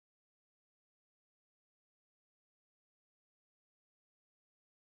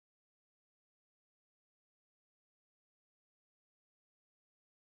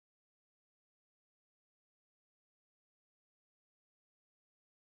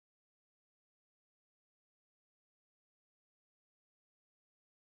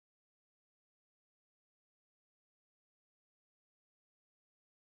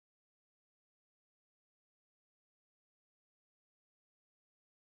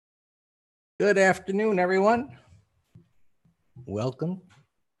Good afternoon, everyone. Welcome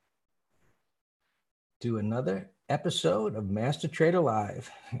to another episode of Master Trader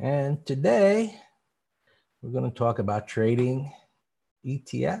Live. And today we're going to talk about trading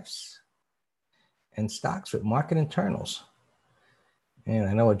ETFs and stocks with market internals. And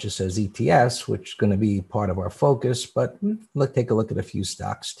I know it just says ETFs, which is going to be part of our focus, but let's take a look at a few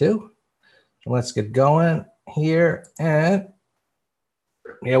stocks too. So let's get going here. And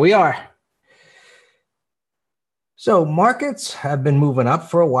here we are. So markets have been moving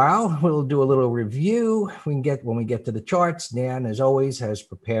up for a while. We'll do a little review. When we get to the charts, Dan, as always, has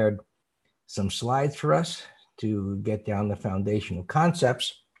prepared some slides for us to get down the foundational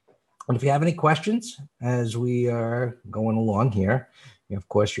concepts. And if you have any questions as we are going along here, of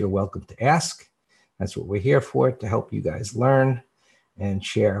course, you're welcome to ask. That's what we're here for, to help you guys learn and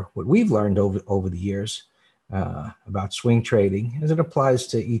share what we've learned over the years about swing trading as it applies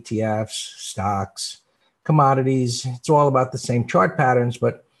to ETFs, stocks, commodities. It's all about the same chart patterns,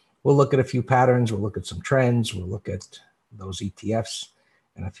 but we'll look at a few patterns. We'll look at some trends. We'll look at those ETFs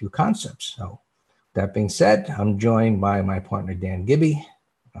and a few concepts. So that being said, I'm joined by my partner, Dan Gibby,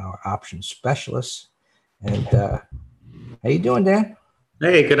 our options specialist. And how you doing, Dan?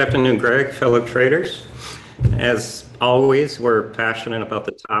 Hey, good afternoon, Greg, fellow traders. As always, we're passionate about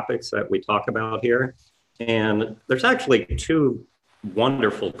the topics that we talk about here. And there's actually two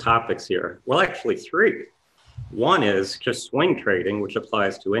wonderful topics here. Well, actually three. One is just swing trading, which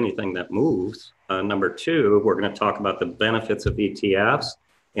applies to anything that moves. Number two, we're going to talk about the benefits of ETFs.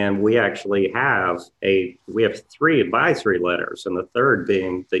 And we actually have three advisory letters, and the third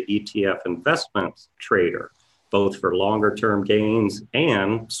being the ETF investment trader, both for longer term gains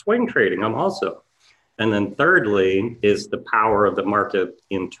and swing trading. I'm also. And then thirdly is the power of the market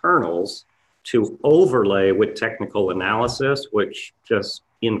internals to overlay with technical analysis, which just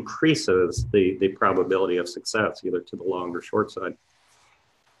increases the probability of success, either to the long or short side.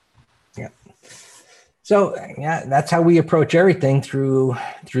 Yeah. So yeah, that's how we approach everything through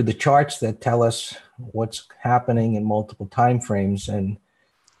the charts that tell us what's happening in multiple time frames, and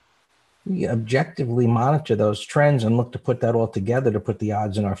we objectively monitor those trends and look to put that all together to put the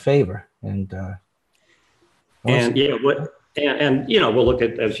odds in our favor. And we'll look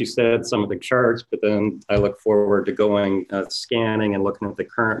at, as you said, some of the charts, but then I look forward to going scanning and looking at the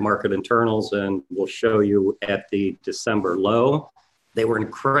current market internals, and we'll show you at the December low, they were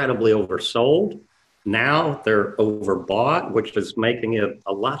incredibly oversold. Now they're overbought, which is making it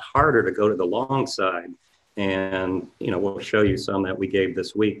a lot harder to go to the long side. And, we'll show you some that we gave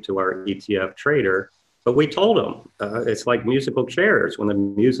this week to our ETF trader. But we told them it's like musical chairs. When the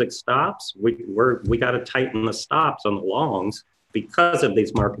music stops, we got to tighten the stops on the longs because of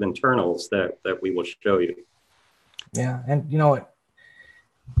these market internals that we will show you. Yeah, and the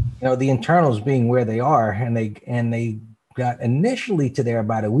internals being where they are, and they got initially to there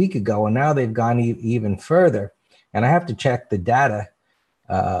about a week ago, and now they've gone even further. And I have to check the data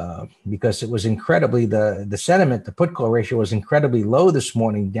because it was incredibly, the sentiment, the put call ratio was incredibly low this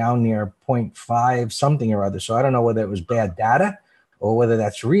morning, down near 0.5 something or other. So I don't know whether it was bad data or whether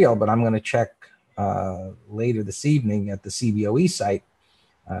that's real, but I'm going to check later this evening at the CBOE site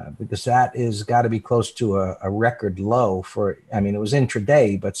because that is got to be close to a record low for, it was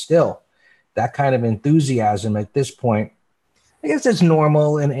intraday, but still that kind of enthusiasm at this point, I guess it's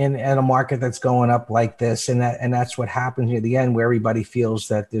normal in a market that's going up like this, and that's what happens at the end, where everybody feels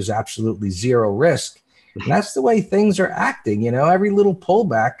that there's absolutely zero risk. And that's the way things are acting. Every little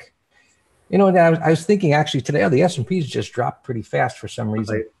pullback. I was thinking actually today, the S&Ps just dropped pretty fast for some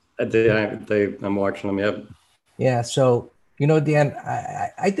reason. I'm watching them. Yep. Yeah. So Dan,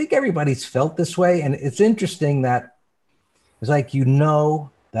 I think everybody's felt this way, and it's interesting that it's like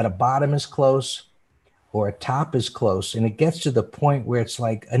that a bottom is close, or a top is close, and it gets to the point where it's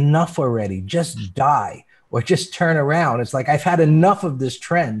like, enough already, just die or just turn around. It's like, I've had enough of this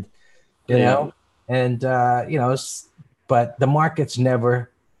trend, know, and, but the markets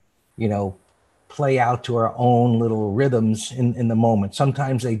never, play out to our own little rhythms in the moment.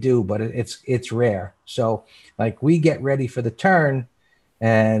 Sometimes they do, but it's rare. So like we get ready for the turn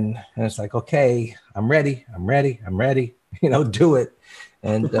and it's like, okay, I'm ready, do it.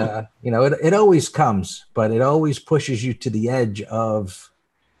 And, it always comes, but it always pushes you to the edge of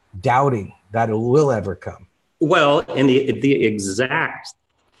doubting that it will ever come. Well, and the exact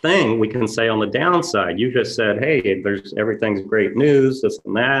thing we can say on the downside, you just said, hey, everything's great news, this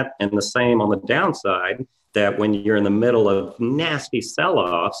and that, and the same on the downside, that when you're in the middle of nasty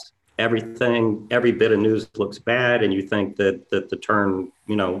sell-offs, every bit of news looks bad, and you think that the turn,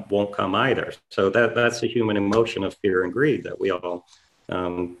 won't come either. So that's the human emotion of fear and greed that we all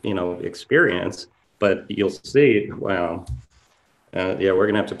experience, but you'll see, wow, yeah, we're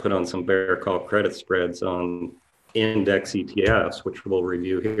going to have to put on some bear call credit spreads on index ETFs, which we'll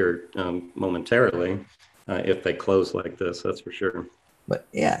review here momentarily, if they close like this, that's for sure. But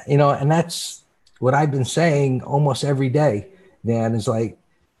yeah, and that's what I've been saying almost every day, Dan, is like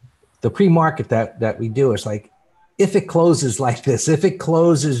the pre-market that we do. It's like, if it closes like this, if it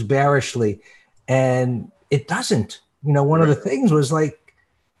closes bearishly, and it doesn't, one of the things was like,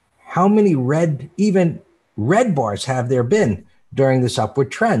 how many even red bars have there been during this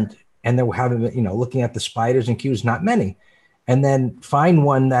upward trend? And there haven't been, looking at the spiders and Qs, not many. And then find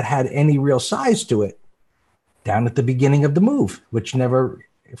one that had any real size to it down at the beginning of the move, which never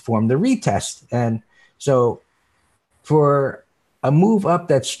formed the retest. And so for a move up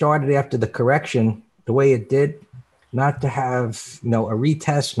that started after the correction the way it did, not to have, a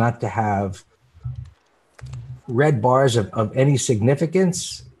retest, not to have red bars of any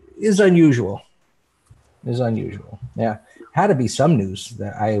significance is unusual. Yeah. Had to be some news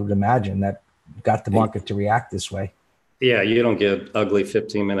that I would imagine that got the market to react this way. Yeah, you don't get ugly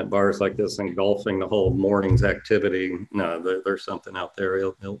 15-minute bars like this engulfing the whole morning's activity. No, there's something out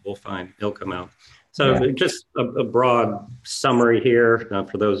there. We'll find. It'll come out. So yeah. Just a broad summary here.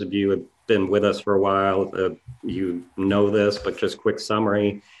 For those of you who have been with us for a while, you know this, but just quick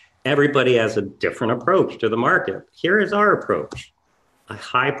summary. Everybody has a different approach to the market. Here is our approach. A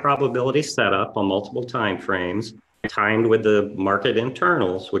high probability setup on multiple time frames, timed with the market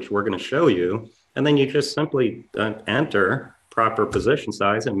internals, which we're going to show you. And then you just simply enter proper position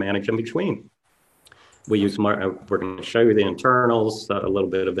size and manage in between. We're going to show you the internals, a little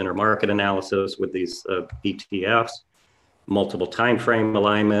bit of intermarket analysis with these ETFs, multiple time frame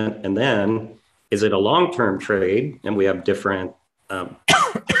alignment, and then is it a long-term trade? And we have different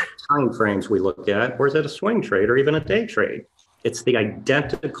time frames we look at, or is it a swing trade or even a day trade? It's the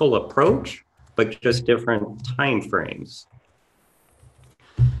identical approach, but just different time frames.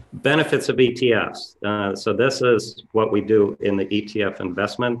 Benefits of ETFs. So this is what we do in the ETF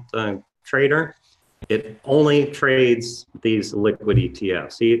investment trader. It only trades these liquid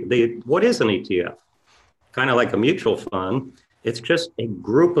ETFs. What is an ETF? Kind of like a mutual fund. It's just a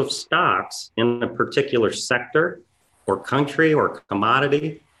group of stocks in a particular sector or country or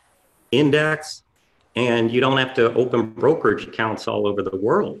commodity index. And you don't have to open brokerage accounts all over the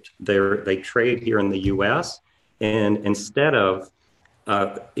world. They trade here in the US. And instead of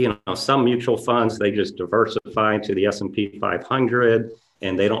some mutual funds, they just diversify to the S&P 500,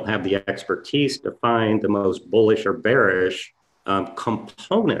 and they don't have the expertise to find the most bullish or bearish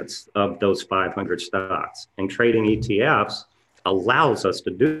components of those 500 stocks. And trading ETFs allows us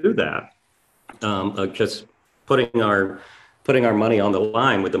to do that. Just putting our money on the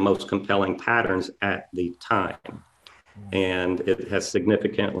line with the most compelling patterns at the time. And it has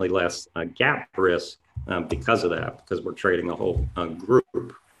significantly less gap risk because of that, because we're trading a whole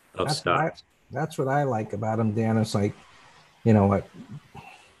group of stocks. That's what I like about them, Dan. It's like, what?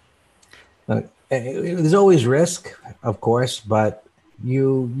 There's always risk, of course, but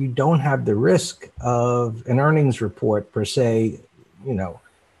you don't have the risk of an earnings report per se,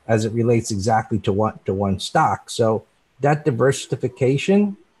 as it relates exactly to one stock. So that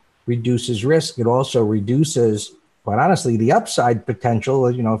diversification reduces risk. It also reduces, quite honestly, the upside potential.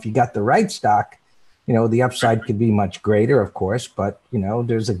 If you got the right stock, the upside could be much greater, of course, but,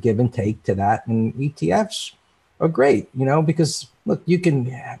 there's a give and take to that. And ETFs are great, because look, you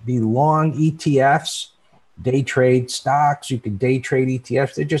can be long ETFs, day trade stocks, you can day trade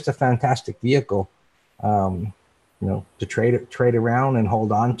ETFs. They're just a fantastic vehicle, to trade around and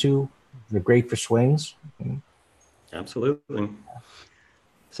hold on to. They're great for swings. Absolutely.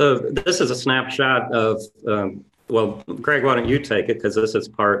 So this is a snapshot of, well, Greg, why don't you take it? Because this is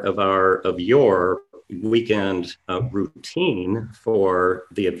part of your weekend routine for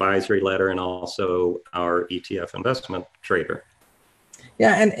the advisory letter and also our ETF investment trader.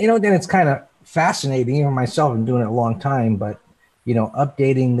 Yeah, and then it's kind of fascinating. Even myself, I'm doing it a long time, but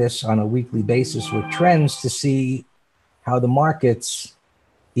updating this on a weekly basis with trends to see how the markets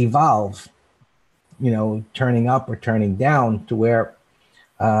evolve. Turning up or turning down to where,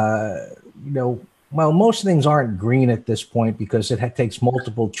 most things aren't green at this point because it takes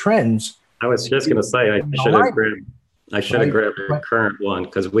multiple trends. I was just going to say, I should have grabbed the current one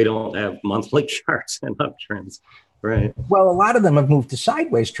because we don't have monthly charts and uptrends, right? Well, a lot of them have moved to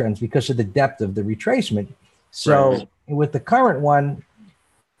sideways trends because of the depth of the retracement. So with the current one,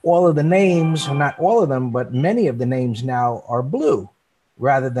 all of the names, or not all of them, but many of the names now are blue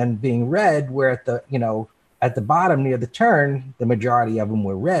rather than being red, where at the bottom near the turn, the majority of them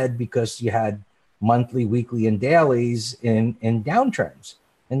were red because you had monthly, weekly, and dailies in downtrends.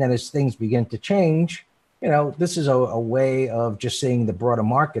 And then as things begin to change, this is a way of just seeing the broader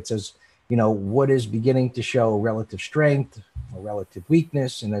markets as, what is beginning to show relative strength or relative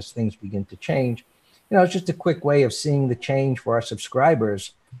weakness. And as things begin to change, it's just a quick way of seeing the change for our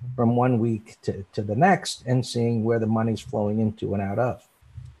subscribers from one week to the next and seeing where the money's flowing into and out of.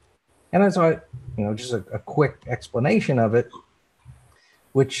 And that's why, just a quick explanation of it,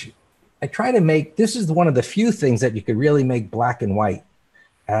 which I try to make. This is one of the few things that you could really make black and white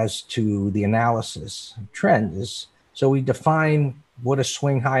as to the analysis trend is. So we define what a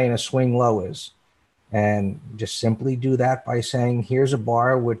swing high and a swing low is, and just simply do that by saying, here's a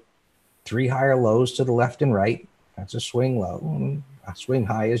bar with 3 higher lows to the left and right. That's a swing low. And a swing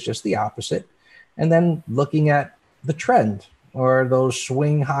high is just the opposite. And then looking at the trend, or those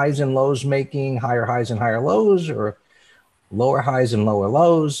swing highs and lows making higher highs and higher lows, or lower highs and lower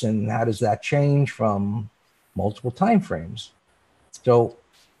lows, and how does that change from multiple time frames? So,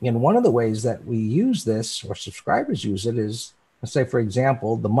 one of the ways that we use this, or subscribers use it, is, let's say, for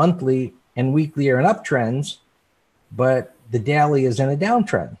example, the monthly and weekly are in uptrends, but the daily is in a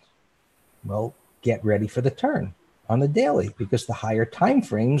downtrend. Well, get ready for the turn on the daily, because the higher time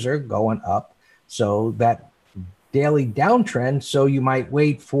frames are going up. So that daily downtrend, so you might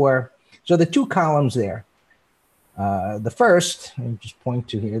wait for, so the 2 columns there. The first, let me just point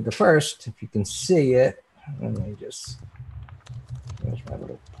to here, the first, if you can see it, let me just, there's my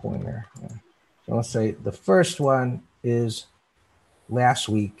little pointer. So let's say the first one is last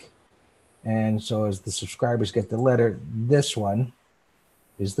week. And so as the subscribers get the letter, this one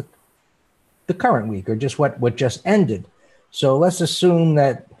is the current week, or just what just ended. So let's assume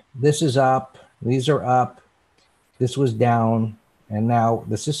that this is up, these are up, this was down, and now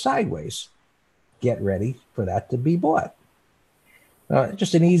this is sideways. Get ready for that to be bought.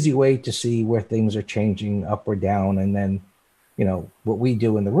 Just an easy way to see where things are changing up or down. And then, what we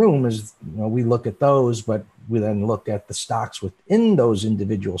do in the room is, we look at those, but we then look at the stocks within those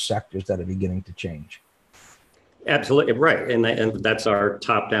individual sectors that are beginning to change. Absolutely right. And that's our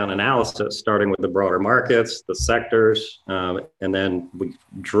top-down analysis, starting with the broader markets, the sectors, and then we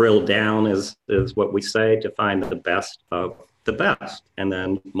drill down, is what we say, to find the best of the best, and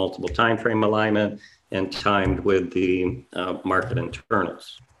then multiple time frame alignment and timed with the market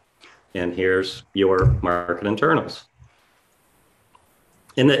internals. And here's your market internals.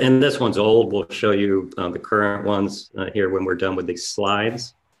 And this one's old. We'll show you the current ones here when we're done with these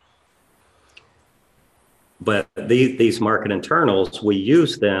slides. But these market internals, we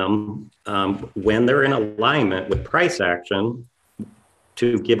use them when they're in alignment with price action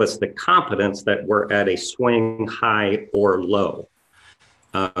to give us the confidence that we're at a swing high or low.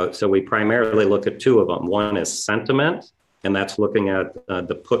 So we primarily look at 2 of them. One is sentiment, and that's looking at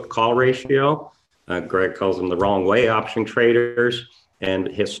the put-call ratio. Greg calls them the wrong way option traders. And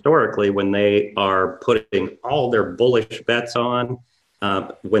historically, when they are putting all their bullish bets on,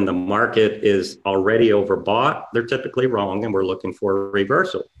 when the market is already overbought, they're typically wrong, and we're looking for a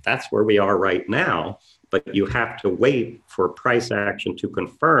reversal. That's where we are right now, but you have to wait for price action to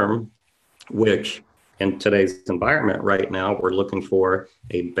confirm, which in today's environment right now, we're looking for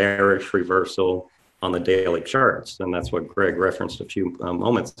a bearish reversal on the daily charts. And that's what Greg referenced a few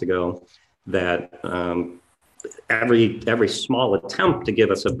moments ago, that every small attempt to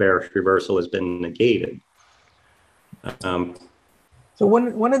give us a bearish reversal has been negated. So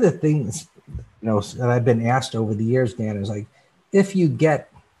one of the things, that I've been asked over the years, Dan, is like, if you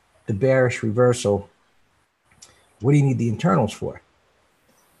get the bearish reversal, what do you need the internals for?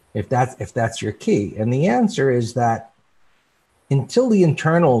 If that's your key. And the answer is that until the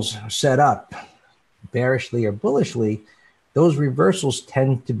internals are set up bearishly or bullishly, those reversals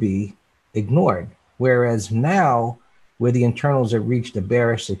tend to be ignored. Whereas now, where the internals have reached a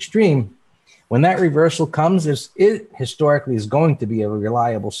bearish extreme, when that reversal comes, it historically is going to be a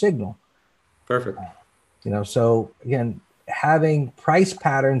reliable signal. Perfect. So again, having price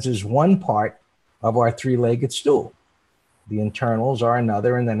patterns is one part of our 3-legged stool. The internals are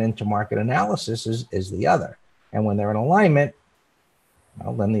another, and then intermarket analysis is the other. And when they're in alignment,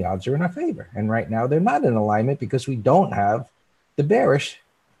 well, then the odds are in our favor. And right now they're not in alignment because we don't have the bearish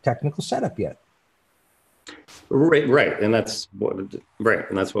technical setup yet. Right, and that's what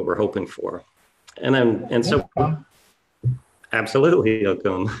we're hoping for. Absolutely, he'll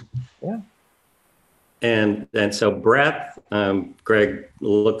come. Yeah. And so breadth, Greg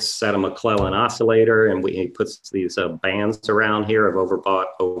looks at a McClellan oscillator, and he puts these bands around here of overbought,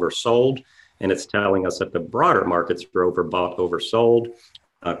 oversold, and it's telling us that the broader markets are overbought, oversold.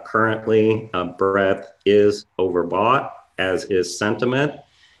 Currently, breadth is overbought, as is sentiment.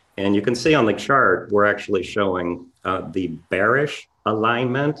 And you can see on the chart, we're actually showing the bearish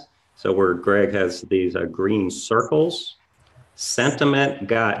alignment. So where Greg has these green circles, sentiment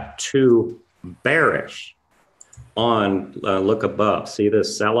got too bearish on, look above, see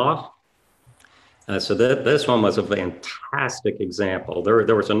this sell-off? So this one was a fantastic example.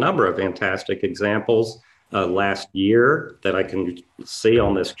 There was a number of fantastic examples last year that I can see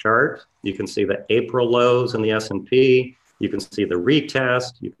on this chart. You can see the April lows in the S&P. You can see the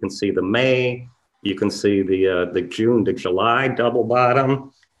retest. You can see the May. You can see the June to July double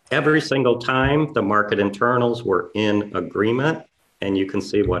bottom. Every single time the market internals were in agreement, and you can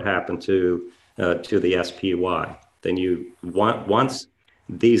see what happened to the SPY. Then once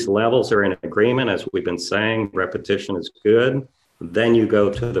these levels are in agreement, as we've been saying, repetition is good. Then you go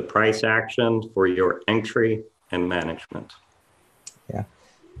to the price action for your entry and management. Yeah.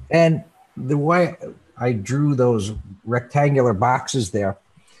 And the way I drew those rectangular boxes there,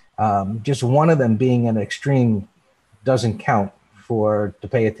 just one of them being an extreme doesn't count to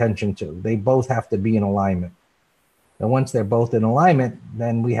pay attention to. They both have to be in alignment. And once they're both in alignment,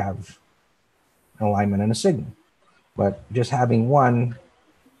 then we have an alignment and a signal. But just having one,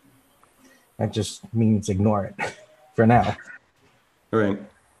 that just means ignore it for now. Right.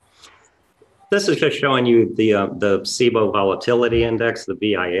 This is just showing you the SIBO volatility index, the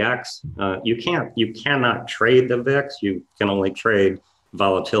VIX. You cannot trade the VIX. You can only trade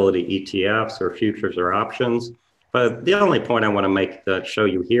volatility ETFs or futures or options. But the only point I want to make show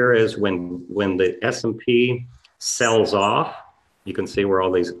you here is when the S&P sells off, you can see where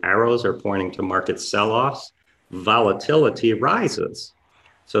all these arrows are pointing to market sell-offs, volatility rises.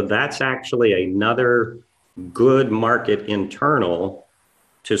 So that's actually another good market internal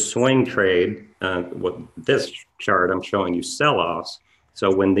to swing trade. What this chart, I'm showing you sell-offs.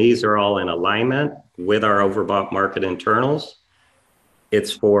 So when these are all in alignment with our overbought market internals,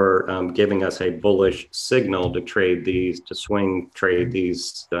 it's for giving us a bullish signal to trade these, to swing trade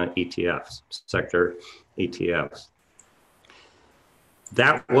these ETFs, sector ETFs.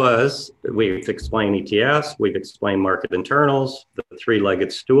 We've explained ETFs, we've explained market internals, the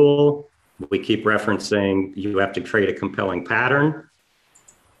three-legged stool. We keep referencing you have to trade a compelling pattern.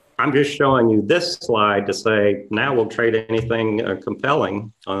 I'm just showing you this slide to say, now we'll trade anything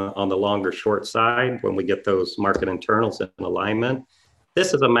compelling on the longer short side when we get those market internals in alignment.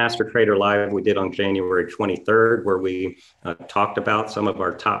 This is a Master Trader Live we did on January 23rd, where we talked about some of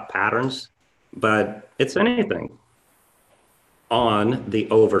our top patterns, but it's anything on the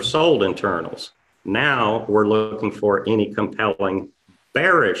oversold internals. Now we're looking for any compelling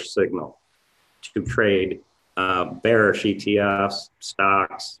bearish signal to trade bearish ETFs,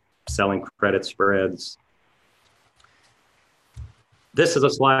 stocks, selling credit spreads. This is a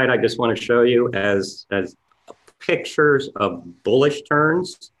slide I just want to show you as pictures of bullish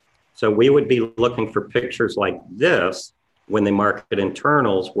turns. So we would be looking for pictures like this when the market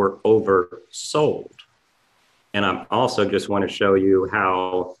internals were oversold. And I also just want to show you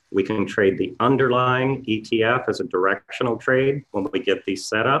how we can trade the underlying ETF as a directional trade when we get these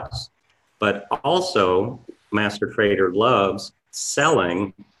setups. But also, Master Trader loves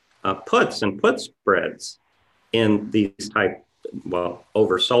selling puts and put spreads in these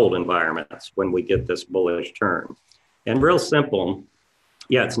oversold environments when we get this bullish turn. And real simple,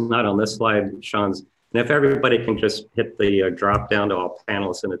 yeah, it's not on this slide, Sean's. And if everybody can just hit the drop down to all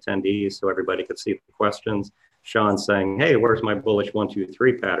panelists and attendees so everybody could see the questions. Sean's saying, hey, where's my bullish 1, 2,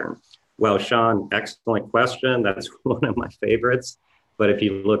 3 pattern? Well, Sean, excellent question. That's one of my favorites. But if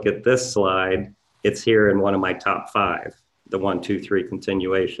you look at this slide, it's here in one of my top 5, the 1, 2, 3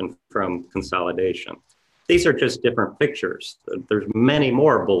 continuation from consolidation. These are just different pictures. There's many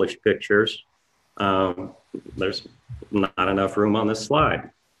more bullish pictures. There's not enough room on this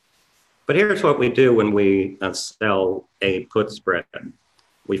slide. But here's what we do when we sell a put spread.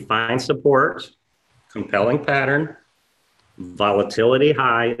 We find support, compelling pattern, volatility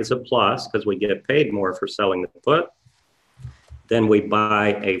high is a plus because we get paid more for selling the put. Then we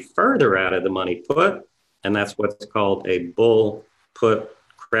buy a further out of the money put, and that's what's called a bull put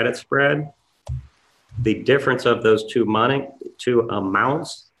credit spread. The difference of those two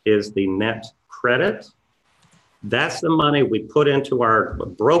amounts is the net credit. That's the money we put into our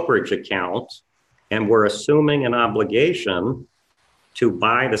brokerage account, and we're assuming an obligation to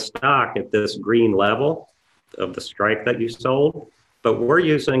buy the stock at this green level of the strike that you sold. But we're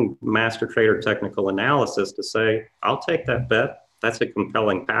using Master Trader technical analysis to say, I'll take that bet. That's a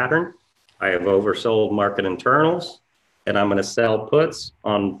compelling pattern. I have oversold market internals, and I'm going to sell puts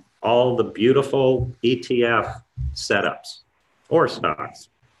on all the beautiful ETF setups or stocks.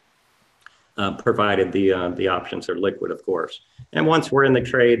 provided the options are liquid, of course. And once we're in the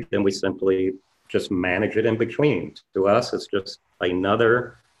trade, then we simply just manage it in between. To us, it's just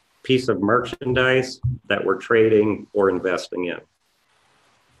another piece of merchandise that we're trading or investing in.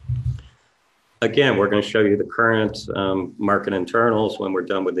 Again, we're going to show you the current market internals when we're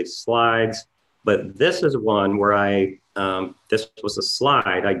done with these slides. But this is one where this was a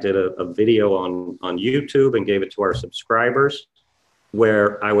slide. I did a video on YouTube and gave it to our subscribers,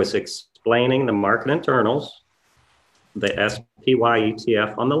 where I was explaining the market internals, the SPY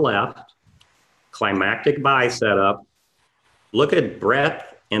ETF on the left, climactic buy setup. Look at breadth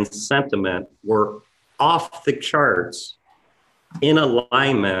and sentiment were off the charts in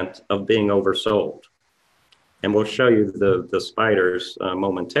alignment of being oversold. And we'll show you the spiders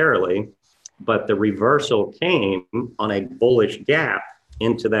momentarily, but the reversal came on a bullish gap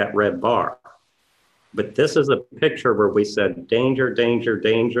into that red bar. But this is a picture where we said, danger, danger,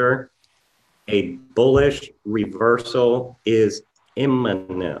 danger. A bullish reversal is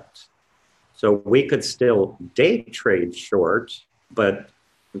imminent. So we could still day trade short, but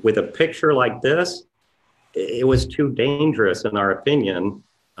with a picture like this, it was too dangerous, in our opinion,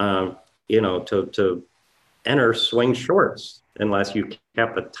 to enter swing shorts unless you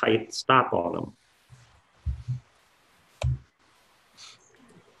kept a tight stop on them.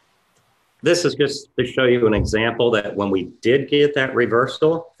 This is just to show you an example that when we did get that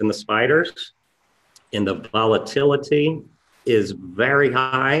reversal in the spiders, and the volatility is very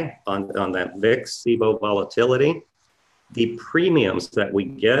high on that VIX SIBO volatility, the premiums that we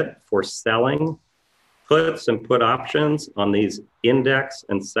get for selling puts and put options on these index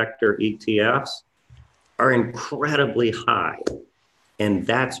and sector ETFs are incredibly high. And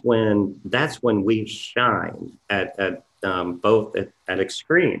that's when we shine at both at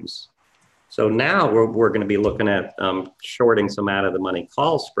extremes. So now we're going to be looking at shorting some out of the money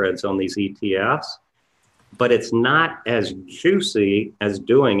call spreads on these ETFs, but it's not as juicy as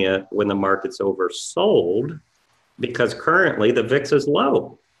doing it when the market's oversold, because currently the VIX is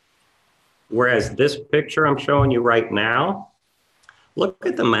low. Whereas this picture I'm showing you right now, look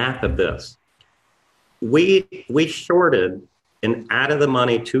at the math of this. We shorted an out of the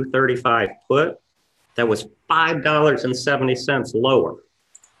money 235 put that was $5.70 lower.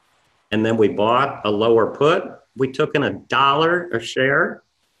 And then we bought a lower put. We took in $1 a share.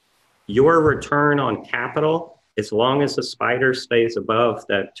 Your return on capital, as long as the spider stays above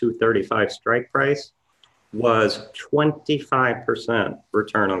that 235 strike price, was 25%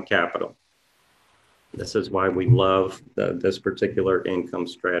 return on capital. This is why we love this particular income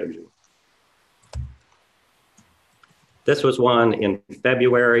strategy. This was one in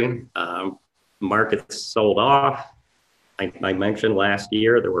February. Markets sold off. I mentioned last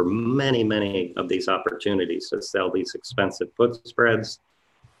year there were many of these opportunities to sell these expensive put spreads.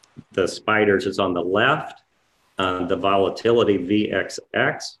 The spiders is on the left. The volatility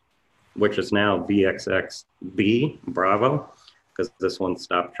VXX, which is now VXXB, Bravo, because this one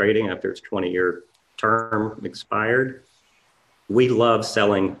stopped trading after its 20-year term expired. We love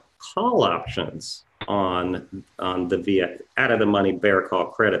selling call options on the VX out of the money bear call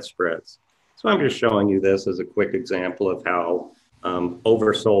credit spreads. So I'm just showing you this as a quick example of how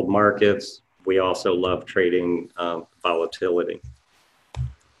oversold markets, we also love trading volatility.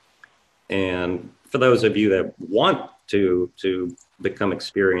 And for those of you that want to become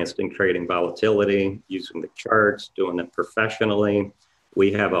experienced in trading volatility, using the charts, doing it professionally,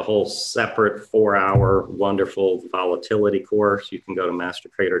 we have a whole separate 4-hour wonderful volatility course. You can go to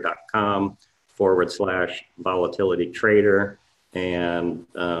mastertrader.com/volatility trader. And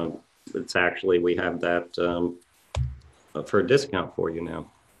it's actually, we have that for a discount for you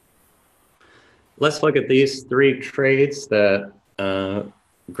now. Let's look at these 3 trades that,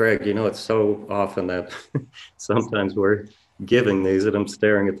 Greg, you know, it's so often that sometimes we're giving these and I'm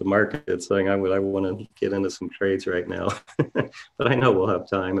staring at the market saying, I want to get into some trades right now. But I know we'll have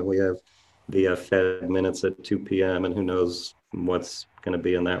time, and we have the Fed minutes at 2 p.m. and who knows what's going to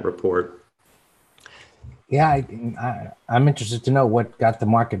be in that report. Yeah, I'm interested to know what got the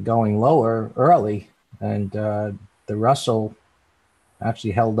market going lower early. And the Russell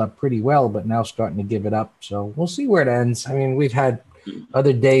actually held up pretty well, but now starting to give it up. So we'll see where it ends. I mean, we've had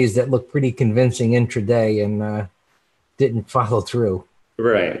other days that look pretty convincing intraday and didn't follow through.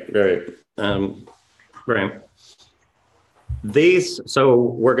 Right. Right. So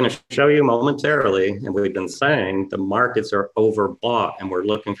we're going to show you momentarily, and we've been saying the markets are overbought, and we're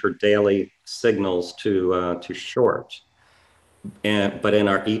looking for daily signals to short. But in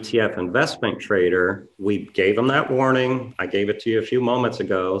our ETF investment trader, we gave them that warning. I gave it to you a few moments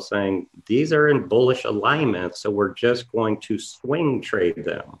ago, saying these are in bullish alignment, so we're just going to swing trade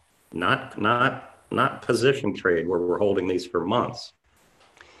them. not position trade where we're holding these for months,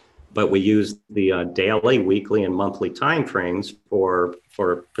 but we use the daily, weekly, and monthly time frames for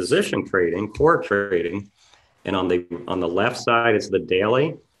position trading, core trading. And on the left side is the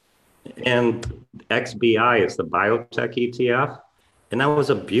daily, and XBI is the biotech ETF. And that was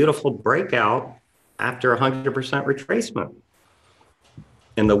a beautiful breakout after 100% retracement.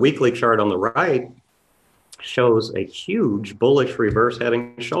 And the weekly chart on the right shows a huge bullish reverse head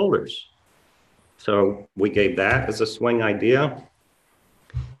and shoulders. So we gave that as a swing idea.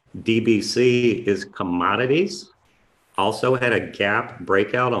 DBC is commodities. Also had a gap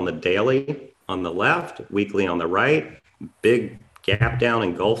breakout on the daily on the left, weekly on the right, big gap down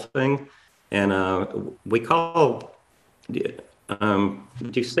engulfing. And we call, did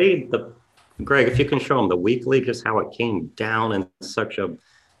you say Greg, if you can show them the weekly, just how it came down in such a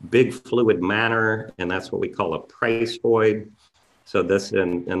big fluid manner, and that's what we call a price void. So this,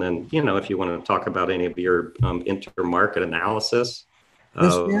 and then, you know, if you want to talk about any of your intermarket analysis.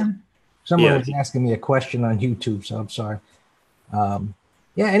 Someone was asking me a question on YouTube, so I'm sorry.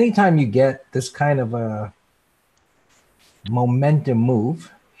 Yeah, anytime you get this kind of a momentum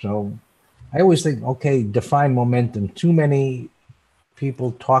move, so I always think, okay, define momentum. Too many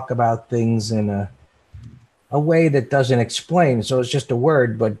people talk about things in a way that doesn't explain. So it's just a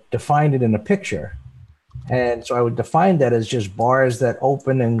word, but define it in a picture. And so I would define that as just bars that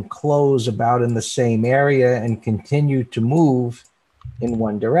open and close about in the same area and continue to move in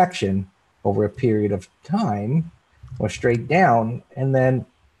one direction over a period of time or straight down. And then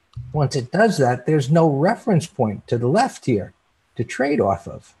once it does that, there's no reference point to the left here to trade off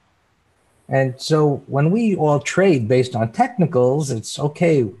of. And so when we all trade based on technicals, it's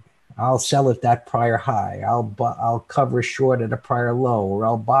okay, I'll sell at that prior high. I'll cover short at a prior low, or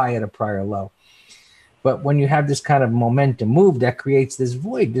I'll buy at a prior low. But when you have this kind of momentum move, that creates this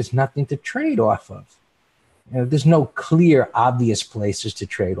void. There's nothing to trade off of. You know, there's no clear, obvious places to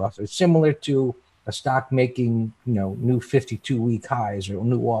trade off. It's similar to a stock making, you know, new 52-week highs or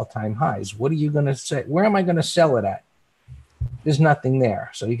new all-time highs. What are you going to say? Where am I going to sell it at? There's nothing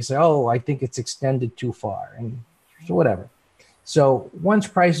there. So you can say, oh, I think it's extended too far, and so whatever. So once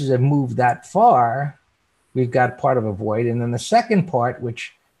prices have moved that far, we've got part of a void. And then the second part,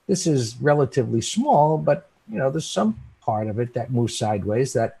 which this is relatively small, but, you know, there's some part of it that moves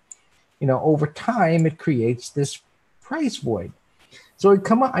sideways that, you know, over time, it creates this price void. So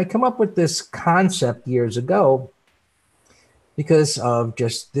I come up with this concept years ago because of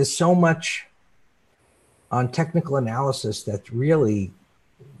just there's so much on technical analysis that really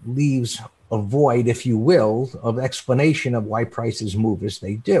leaves a void, if you will, of explanation of why prices move as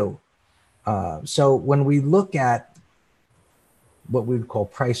they do. So when we look at what we would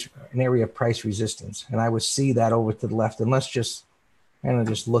call an area of price resistance, and I would see that over to the left, and let's just kind of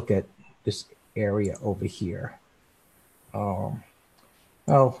just look at this area over here.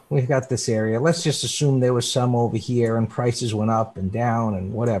 Well, we've got this area. Let's just assume there was some over here and prices went up and down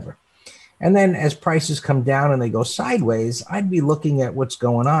and whatever. And then as prices come down and they go sideways, I'd be looking at what's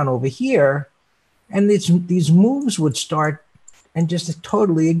going on over here. And these moves would start and just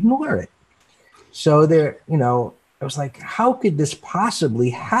totally ignore it. So there, you know, I was like, how could this possibly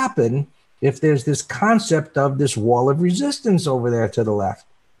happen if there's this concept of this wall of resistance over there to the left?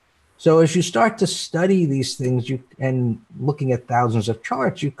 So as you start to study these things and looking at thousands of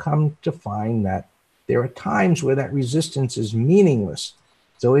charts, you come to find that there are times where that resistance is meaningless.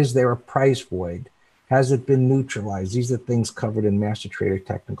 So is there a price void? Has it been neutralized? These are things covered in Master Trader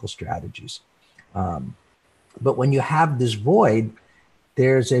Technical Strategies. But when you have this void,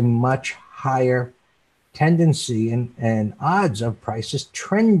 there's a much higher tendency and odds of prices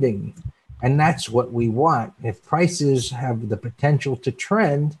trending. And that's what we want. If prices have the potential to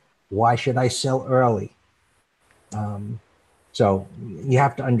trend, why should I sell early? So you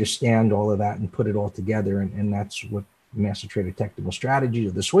have to understand all of that and put it all together. And that's what Master Trader Technical Strategy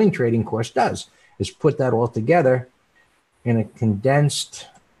or the swing trading course does, is put that all together in a condensed,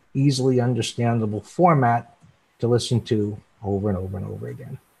 easily understandable format to listen to over and over and over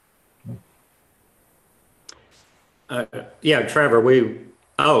again. Yeah, Trevor,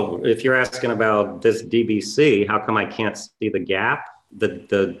 if you're asking about this DBC, how come I can't see the gap?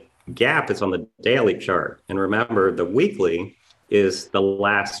 The gap is on the daily chart. And remember, the weekly is the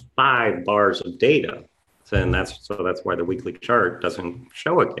last 5 bars of data. And that's why the weekly chart doesn't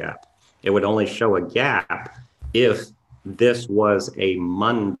show a gap. It would only show a gap if this was a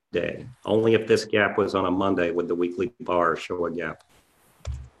Monday. Only if this gap was on a Monday would the weekly bar show a gap.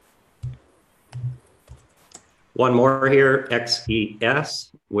 One more here, XES,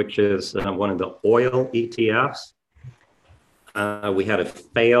 which is one of the oil ETFs. We had a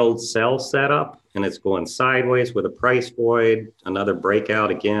failed sell setup, and it's going sideways with a price void. Another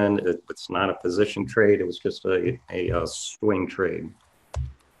breakout again. It's not a position trade. It was just a swing trade.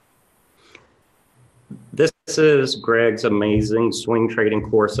 This is Greg's amazing swing trading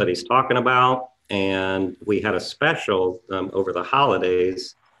course that he's talking about. And we had a special over the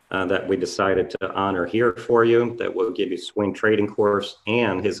holidays that we decided to honor here for you, that will give you swing trading course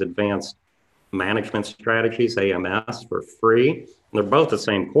and his advanced management strategies, AMS, for free. And they're both the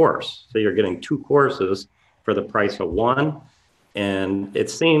same course. So you're getting two courses for the price of one. And it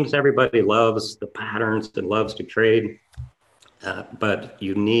seems everybody loves the patterns and loves to trade, but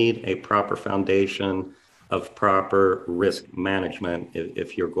you need a proper foundation of proper risk management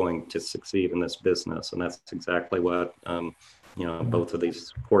if you're going to succeed in this business. And that's exactly what both of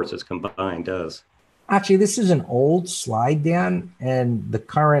these courses combined does. Actually, this is an old slide, Dan, and the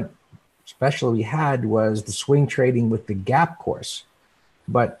current special we had was the swing trading with the gap course.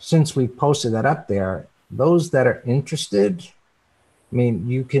 But since we posted that up there, those that are interested, I mean,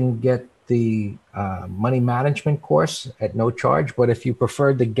 you can get the money management course at no charge. But if you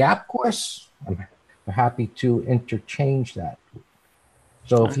prefer the gap course, I'm happy to interchange that.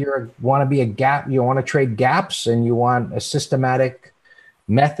 So if you want to be a gap, you want to trade gaps and you want a systematic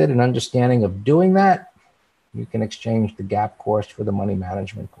method and understanding of doing that, you can exchange the gap course for the money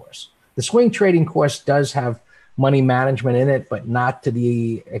management course. The swing trading course does have money management in it, but not to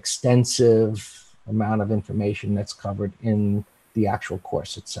the extensive amount of information that's covered in the actual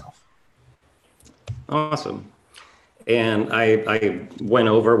course itself. Awesome. And I went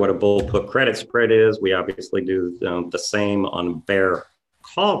over what a bull put credit spread is. We obviously do the same on bear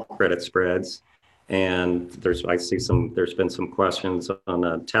call credit spreads. And there's been some questions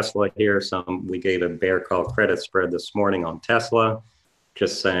on Tesla here. We gave a bear call credit spread this morning on Tesla,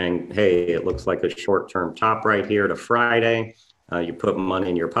 just saying, hey, it looks like a short-term top right here to Friday. You put money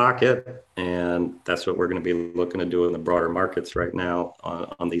in your pocket, and that's what we're going to be looking to do in the broader markets right now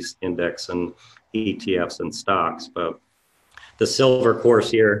on these index and ETFs and stocks. But the silver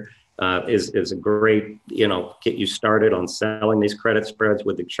course here is a great, get you started on selling these credit spreads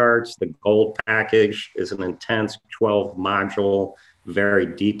with the charts. The gold package is an intense 12 module, very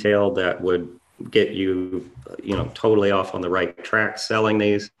detailed, that would get you, totally off on the right track selling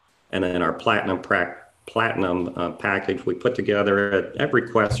these. And then our platinum package we put together at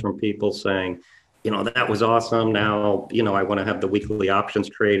request from people saying, that was awesome. Now, I want to have the weekly options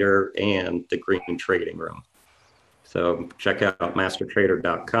trader and the green trading room. So check out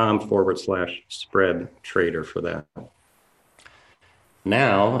mastertrader.com/spread trader for that.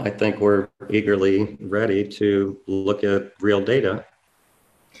 Now, I think we're eagerly ready to look at real data.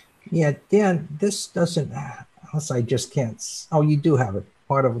 Yeah, Dan, this doesn't, unless I just can't. Oh, you do have it.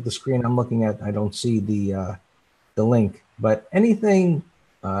 Part of the screen I'm looking at, I don't see the link. But anything,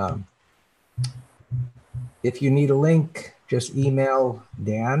 if you need a link, just email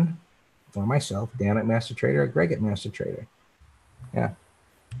Dan or myself, Dan at Master Trader, or Greg at Master Trader. Yeah.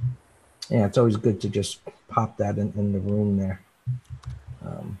 Yeah, it's always good to just pop that in the room there.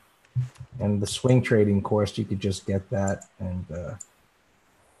 And the swing trading course, you could just get that and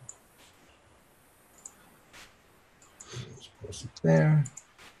just post it there.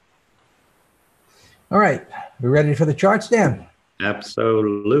 All right, we ready for the charts, Dan?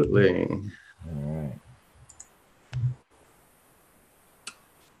 Absolutely. All right.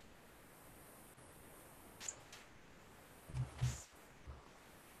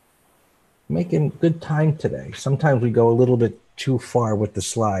 Making good time today. Sometimes we go a little bit too far with the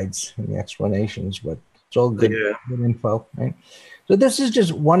slides and the explanations, but it's all good, good info, right? So this is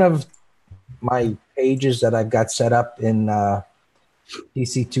just one of my pages that I've got set up in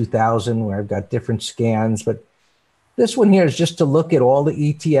DC 2000, where I've got different scans. But this one here is just to look at all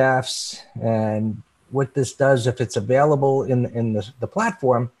the ETFs and what this does. If it's available in the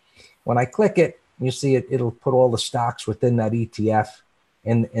platform, when I click it, you see it'll put all the stocks within that ETF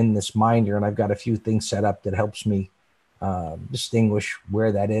in this minder. And I've got a few things set up that helps me distinguish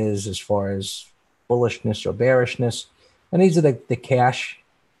where that is as far as bullishness or bearishness. And these are the cash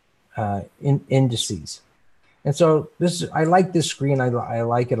indices. And so I like this screen. I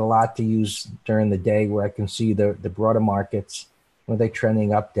like it a lot to use during the day, where I can see the broader markets, were they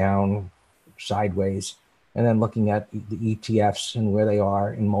trending up, down, sideways, and then looking at the ETFs and where they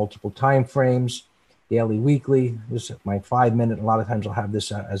are in multiple time frames, daily, weekly. This is my 5 minute. A lot of times I'll have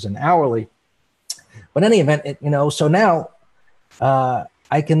this as an hourly. But in any event, so now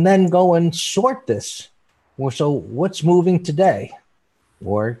I can then go and sort this. So what's moving today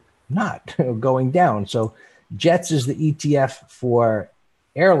or not going down? So JETS is the ETF for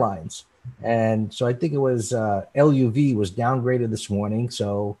airlines. And so I think it was LUV was downgraded this morning.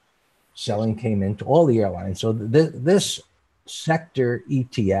 So selling came into all the airlines. So this sector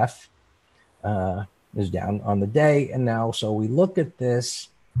ETF is down on the day. And now, so we look at this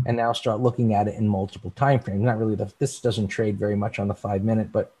and now start looking at it in multiple time frames. Not really, this doesn't trade very much on the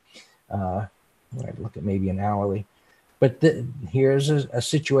 5-minute, but I look at maybe an hourly. But here's a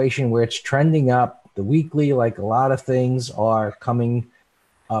situation where it's trending up. The weekly, like a lot of things, are coming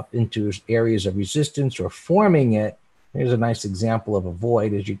up into areas of resistance or forming it. Here's a nice example of a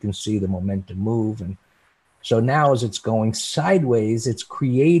void, as you can see the momentum move. And so now as it's going sideways, it's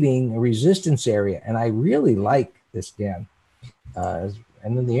creating a resistance area. And I really like this, Dan.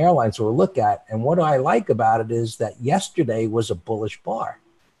 And then the airlines we'll look at. And what I like about it is that yesterday was a bullish bar.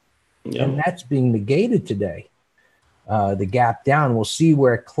 Yeah. And that's being negated today. The gap down, we'll see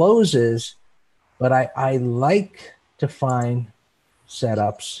where it closes. But I like to find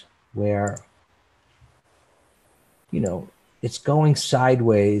setups where, you know, it's going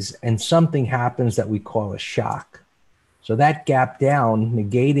sideways and something happens that we call a shock. So that gap down,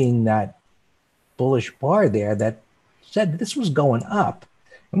 negating that bullish bar there that said this was going up.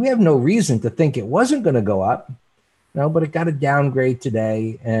 And we have no reason to think it wasn't going to go up. No, but it got a downgrade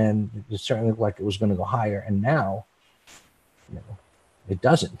today, and it certainly looked like it was going to go higher. And now, you know, it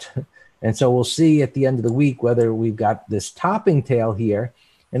doesn't. And so we'll see at the end of the week whether we've got this topping tail here.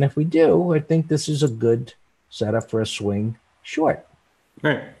 And if we do, I think this is a good setup for a swing short.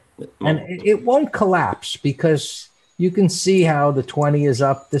 Right. And it won't collapse because you can see how the 20 is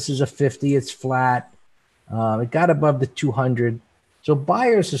up. This is a 50. It's flat. It got above the 200. So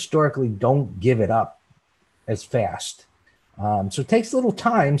buyers historically don't give it up as fast. So it takes a little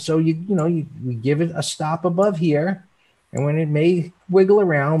time. So, you give it a stop above here. And when it may wiggle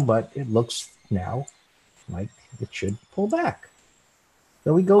around, but it looks now like it should pull back.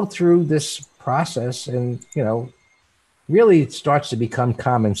 So we go through this process and, really it starts to become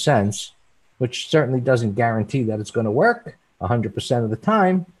common sense, which certainly doesn't guarantee that it's going to work 100% of the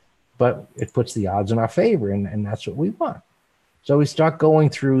time, but it puts the odds in our favor, and that's what we want. So we start going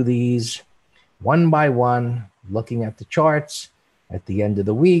through these one by one, looking at the charts at the end of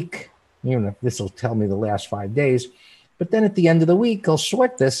the week. Even if this will tell me the last 5 days. But then at the end of the week, I'll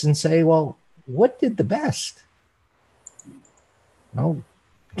sort this and say, well, what did the best? Oh,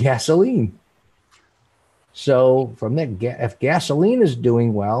 gasoline. So from there, if gasoline is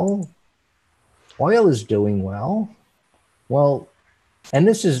doing well, oil is doing well. Well, and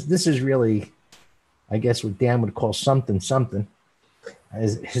this is really, I guess, what Dan would call something,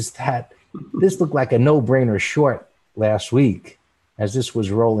 is that this looked like a no-brainer short last week as this was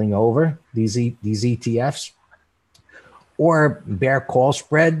rolling over, these ETFs. Or bear call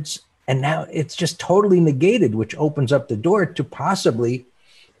spreads, and now it's just totally negated, which opens up the door to possibly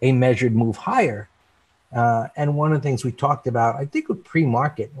a measured move higher. And one of the things we talked about, I think with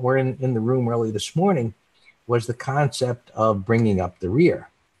pre-market, we're in the room early this morning, was the concept of bringing up the rear.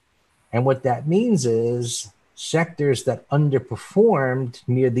 And what that means is sectors that underperformed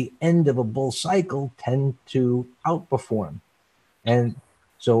near the end of a bull cycle tend to outperform. And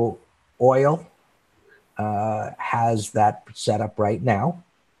so oil has that set up right now,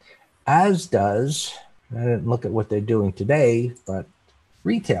 as does, I didn't look at what they're doing today, but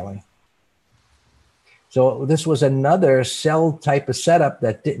retailing. So this was another sell type of setup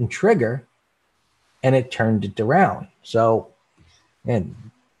that didn't trigger, and it turned it around. So, and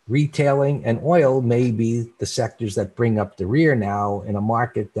retailing and oil may be the sectors that bring up the rear now in a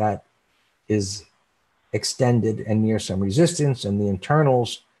market that is extended and near some resistance, and the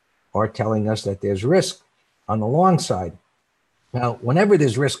internals are telling us that there's risk on the long side. Now, whenever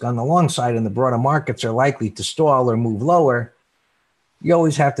there's risk on the long side and the broader markets are likely to stall or move lower, you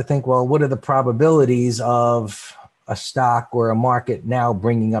always have to think, well, what are the probabilities of a stock or a market now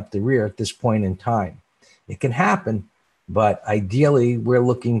bringing up the rear at this point in time? It can happen, but ideally, we're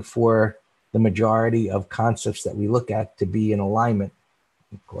looking for the majority of concepts that we look at to be in alignment.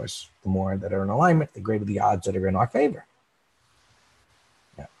 Of course, the more that are in alignment, the greater the odds that are in our favor.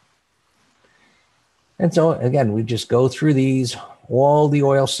 And so, again, we just go through these. All the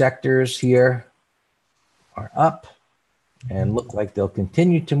oil sectors here are up and look like they'll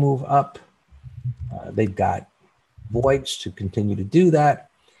continue to move up. They've got voids to continue to do that.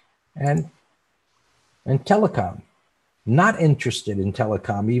 And telecom, not interested in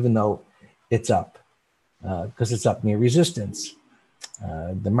telecom, even though it's up, because it's up near resistance.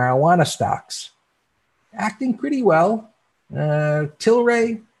 The marijuana stocks acting pretty well.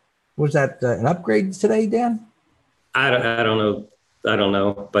 Tilray, was that an upgrade today, Dan? I don't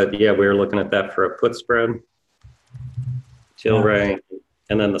know. But yeah, we were looking at that for a put spread. Tilray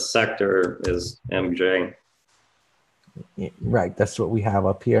And then the sector is MJ. Right, that's what we have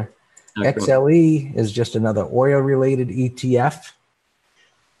up here. Okay. XLE is just another oil-related ETF.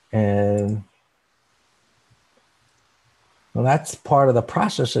 And well, that's part of the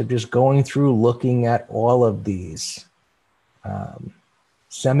process of just going through looking at all of these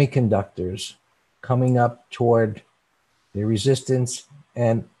semiconductors coming up toward the resistance.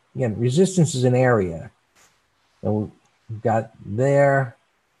 And again, resistance is an area. And we've got there.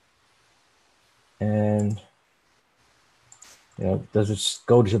 And, you know, does it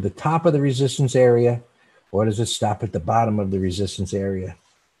go to the top of the resistance area, or does it stop at the bottom of the resistance area?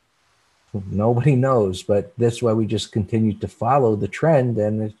 Nobody knows, but this way we just continue to follow the trend,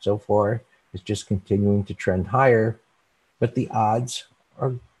 and so far it's just continuing to trend higher. But the odds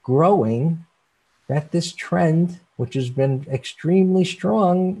are growing that this trend, which has been extremely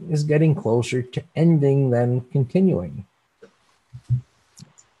strong, is getting closer to ending than continuing.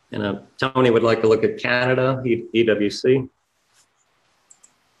 And Tony would like to look at Canada, EWC.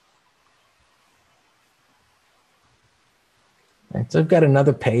 Right, so I've got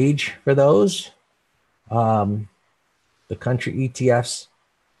another page for those. The country ETFs.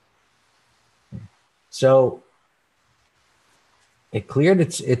 So it cleared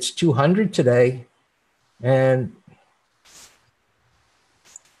its 200 today, and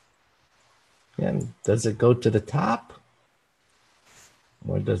does it go to the top,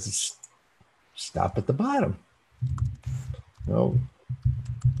 or does it stop at the bottom? No.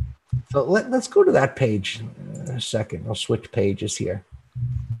 So let's go to that page in a second. I'll switch pages here.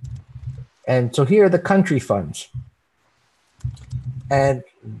 And so here are the country funds. And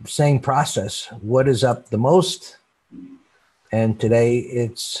same process. What is up the most? And today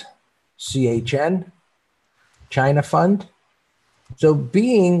it's CHN, China Fund. So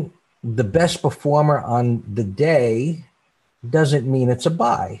being the best performer on the day doesn't mean it's a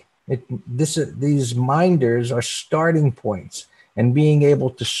buy. These minders are starting points, and being able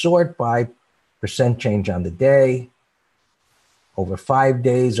to sort by percent change on the day, over 5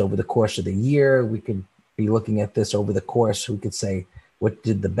 days, over the course of the year. We could be looking at this over the course. We could say what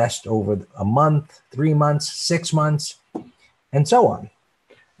did the best over a month, 3 months, 6 months, and so on.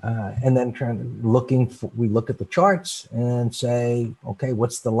 And then we look at the charts and say, okay,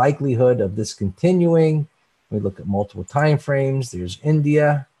 what's the likelihood of this continuing? We look at multiple time frames. There's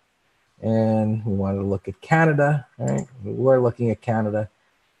India, and we want to look at Canada. Right? We're looking at Canada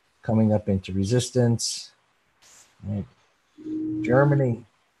coming up into resistance. Right? Germany.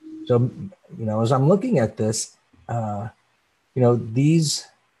 So, you know, as I'm looking at this, you know, these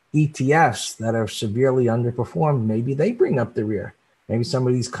ETFs that are severely underperformed, maybe they bring up the rear. Maybe some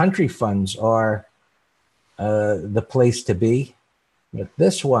of these country funds are the place to be. But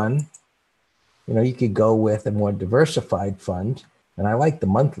this one, you know, you could go with a more diversified fund. And I like the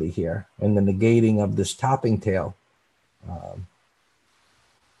monthly here and the negating of this topping tail.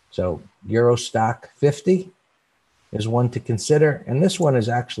 So Euro Stock 50 is one to consider. And this one is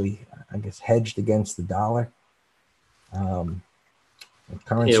actually, I guess, hedged against the dollar.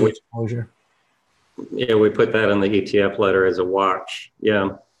 Currency exposure. Yeah, we put that in the ETF letter as a watch.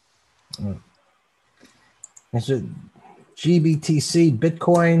 Yeah. It's a GBTC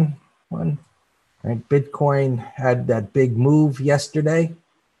Bitcoin one. Right? Bitcoin had that big move yesterday.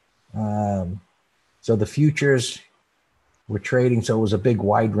 So the futures were trading. So it was a big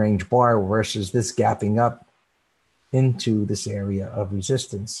wide range bar versus this gapping up into this area of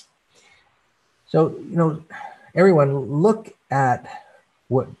resistance. So, you know, everyone, look at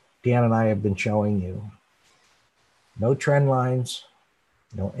what Dan and I have been showing you. No trend lines,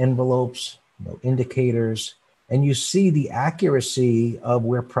 no envelopes, no indicators, and you see the accuracy of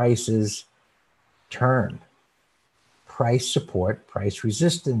where prices turn. Price support, price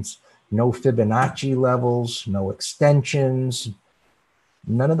resistance, no Fibonacci levels, no extensions,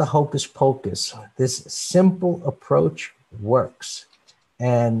 none of the hocus pocus. This simple approach works,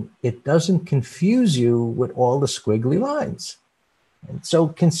 and it doesn't confuse you with all the squiggly lines. And so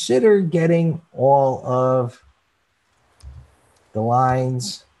consider getting all of the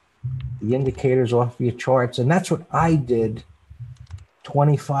lines, the indicators off your charts. And that's what I did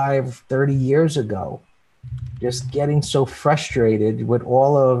 25, 30 years ago, just getting so frustrated with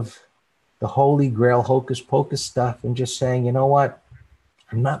all of the holy grail hocus pocus stuff and just saying, you know what,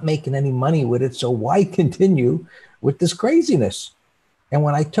 I'm not making any money with it, so why continue with this craziness? And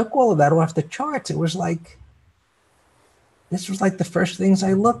when I took all of that off the charts, it was like, this was like the first things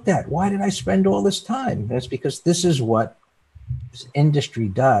I looked at. Why did I spend all this time? And it's because this is what this industry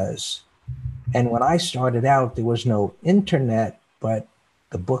does. And when I started out, there was no internet, but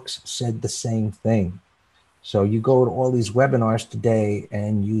the books said the same thing. So you go to all these webinars today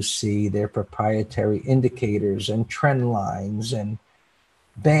and you see their proprietary indicators and trend lines and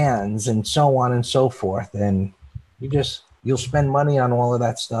bands and so on and so forth. And you'll spend money on all of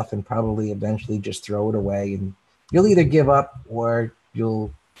that stuff and probably eventually just throw it away. And you'll either give up or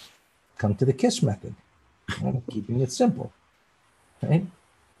you'll come to the KISS method, keeping it simple, right?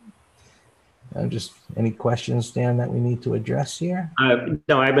 Just any questions, Dan, that we need to address here?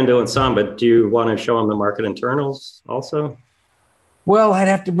 No, I've been doing some, but do you want to show them the market internals also? Well, I'd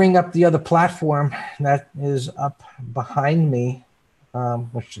have to bring up the other platform that is up behind me,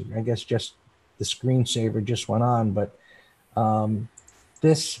 which I guess just the screensaver just went on, but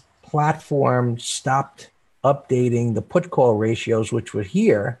this platform stopped updating the put call ratios, which were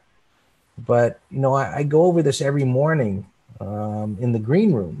here. But, I go over this every morning in the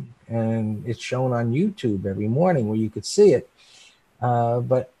green room, and it's shown on YouTube every morning where you could see it.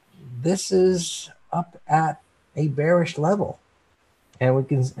 But this is up at a bearish level. And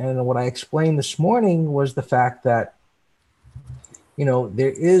what I explained this morning was the fact that, there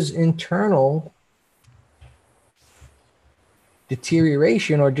is internal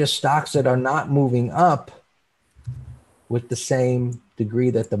deterioration or just stocks that are not moving up with the same degree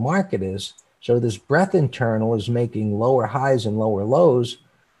that the market is. So this breadth internal is making lower highs and lower lows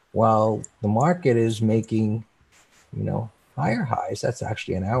while the market is making, higher highs. That's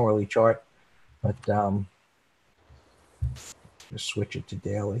actually an hourly chart, but just switch it to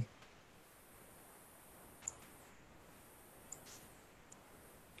daily.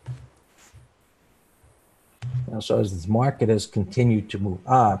 So as this market has continued to move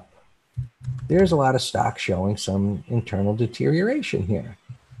up, there's a lot of stocks showing some internal deterioration here.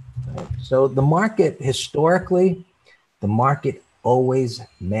 Right? So the market, historically, the market always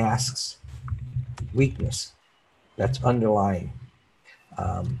masks weakness that's underlying.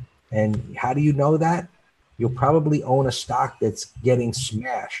 And how do you know that? You'll probably own a stock that's getting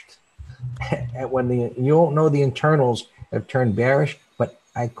smashed. And when you don't know the internals have turned bearish, but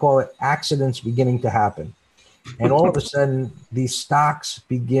I call it accidents beginning to happen. And all of a sudden, these stocks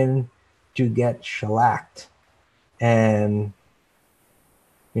begin to get shellacked. And,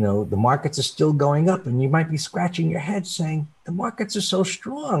 the markets are still going up. And you might be scratching your head saying, the markets are so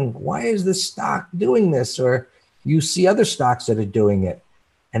strong. Why is this stock doing this? Or you see other stocks that are doing it.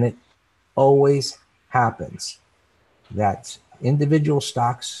 And it always happens that individual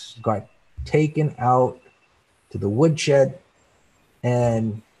stocks got taken out to the woodshed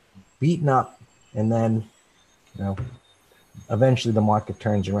and beaten up. And then, eventually the market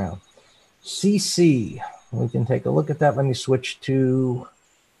turns around. CC, we can take a look at that. Let me switch to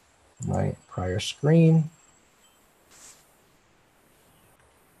my prior screen.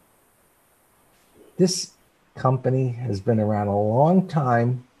 This company has been around a long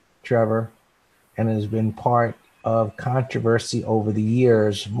time, Trevor, and has been part of controversy over the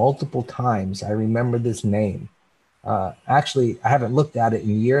years multiple times. I remember this name. Actually, I haven't looked at it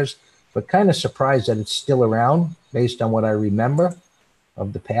in years, but kind of surprised that it's still around based on what I remember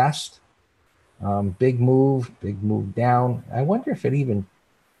of the past. Big move down. I wonder if it even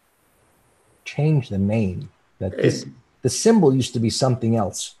changed the name. The symbol used to be something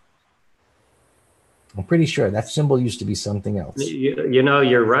else. I'm pretty sure that symbol used to be something else.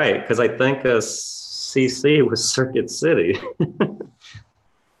 You're right, because I think CC was Circuit City.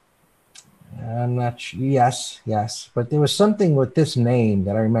 I'm not sure. Yes. But there was something with this name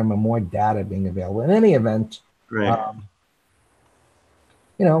that I remember more data being available. In any event, right.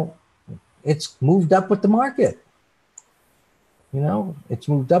 It's moved up with the market. It's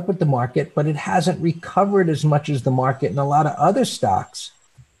moved up with the market, but it hasn't recovered as much as the market and a lot of other stocks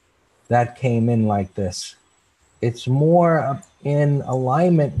that came in like this. It's more in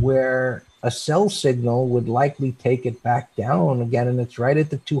alignment where a sell signal would likely take it back down again, and it's right at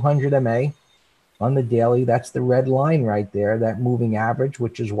the 200 MA on the daily. That's the red line right there, that moving average,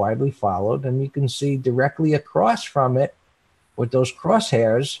 which is widely followed. And you can see directly across from it with those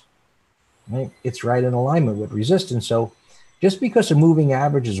crosshairs, right, it's right in alignment with resistance. So just because a moving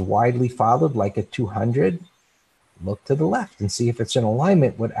average is widely followed, like at 200, look to the left and see if it's in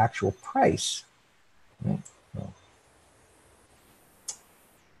alignment with actual price. Right? So,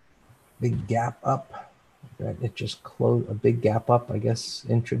 big gap up. Right? It just closed a big gap up, I guess,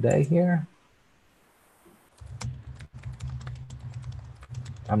 intraday here.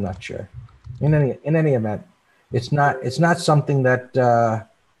 I'm not sure. In any event, it's not something that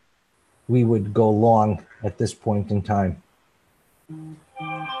we would go long at this point in time.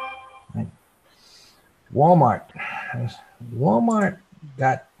 Right. Walmart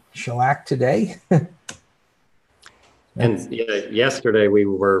got shellacked today. And yesterday we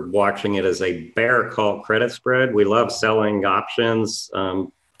were watching it as a bear call credit spread. We love selling options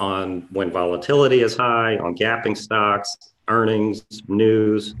on when volatility is high, on gapping stocks, earnings,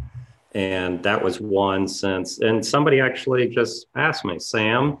 news. And that was one sense. And somebody actually just asked me,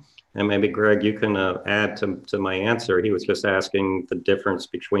 Sam, and maybe Greg, you can add to my answer. He was just asking the difference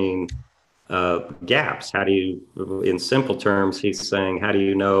between gaps. How do you, in simple terms, he's saying, how do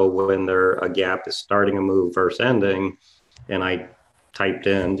you know when a gap is starting a move versus ending? And I typed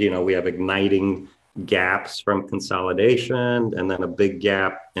in, we have igniting gaps from consolidation, and then a big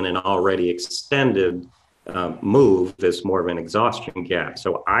gap in an already extended move is more of an exhaustion gap.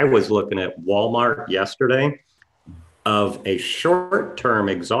 So I was looking at Walmart yesterday of a short-term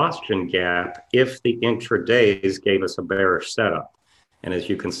exhaustion gap if the intradays gave us a bearish setup. And as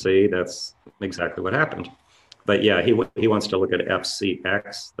you can see, that's exactly what happened. But yeah, he wants to look at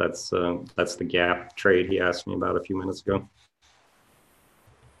FCX. That's the gap trade he asked me about a few minutes ago.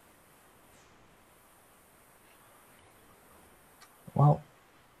 Well,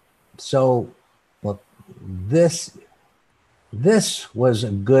 so look, this was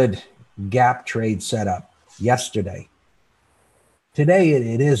a good gap trade setup yesterday. Today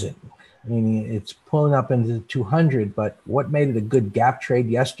it isn't. I mean, it's pulling up into the 200, but what made it a good gap trade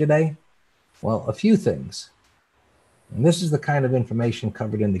yesterday? Well, a few things. And this is the kind of information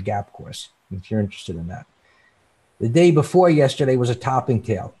covered in the gap course, if you're interested in that. The day before yesterday was a topping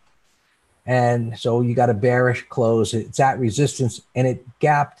tail. And so you got a bearish close. It's at resistance, and it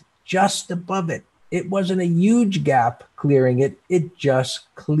gapped just above it. It wasn't a huge gap clearing it. It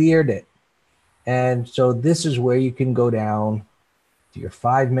just cleared it. And so this is where you can go down to your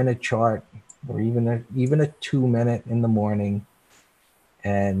 5-minute chart, or even a 2-minute in the morning.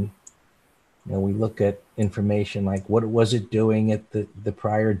 And we look at information like what was it doing at the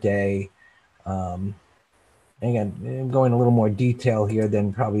prior day. Again, I'm going a little more detail here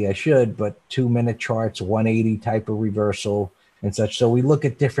than probably I should, but 2-minute charts, 180 type of reversal and such. So we look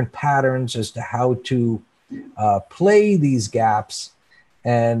at different patterns as to how to play these gaps,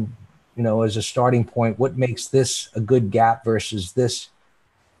 and as a starting point, what makes this a good gap versus this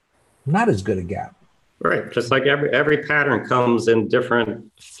not as good a gap. Right. Just like every pattern comes in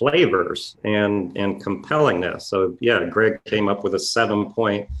different flavors and compellingness. So yeah, Greg came up with a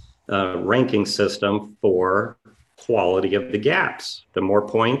 7-point ranking system for quality of the gaps. The more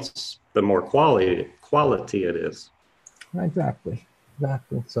points, the more quality it is. Exactly.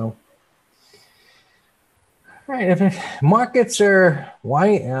 So, all right. If markets are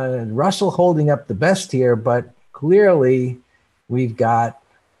Russell holding up the best here, but clearly we've got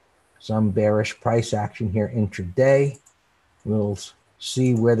some bearish price action here intraday. We'll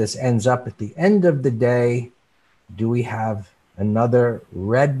see where this ends up at the end of the day. Do we have another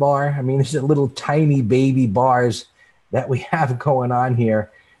red bar? I mean, these are little tiny baby bars that we have going on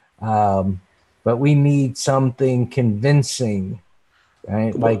here. But we need something convincing,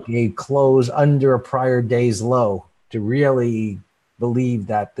 right? Like a close under a prior day's low to really believe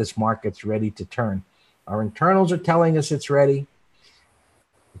that this market's ready to turn. Our internals are telling us it's ready.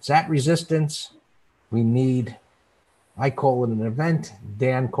 It's at resistance. We need, I call it an event.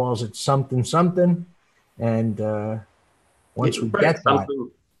 Dan calls it something. And once we get that.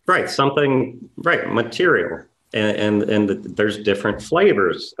 Material. And there's different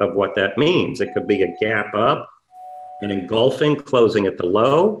flavors of what that means. It could be a gap up, an engulfing, closing at the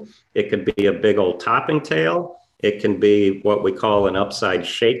low. It could be a big old topping tail. It can be what we call an upside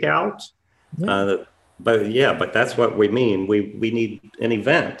shakeout. Yeah. But that's what we mean. We need an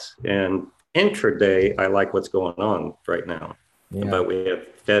event. And intraday, I like what's going on right now. Yeah. But we have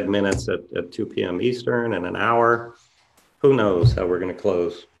Fed minutes at 2 p.m. Eastern and an hour. Who knows how we're going to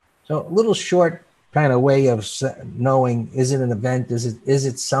close? So a little short kind of way of knowing, is it an event? Is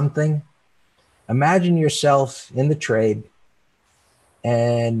it something? Imagine yourself in the trade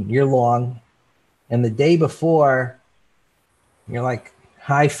and you're long, and the day before you're like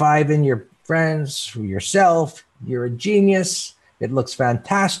high-fiving your friends, yourself, you're a genius, it looks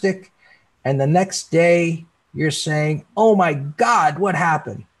fantastic. And the next day you're saying, oh my God, what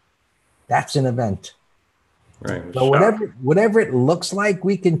happened? That's an event. Right. So whatever it looks like,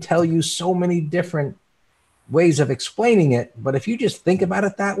 we can tell you so many different ways of explaining it. But if you just think about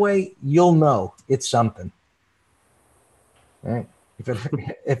it that way, you'll know it's something. Right?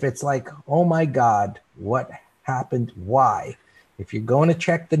 If it's like, oh my God, what happened? Why? If you're going to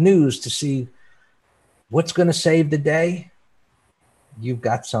check the news to see what's going to save the day, you've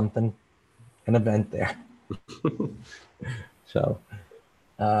got something, an event there. So.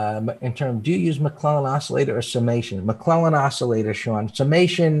 In terms, do you use McClellan oscillator or summation? McClellan oscillator, Sean.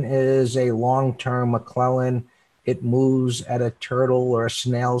 Summation is a long-term McClellan. it moves at a turtle or a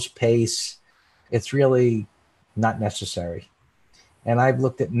snail's pace. It's really not necessary. And I've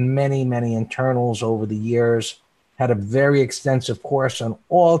looked at many, many internals over the years, had a very extensive course on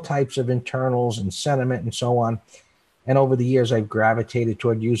all types of internals and sentiment and so on. And over the years, I've gravitated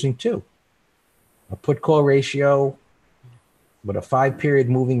toward using two. A put-call ratio with a 5-period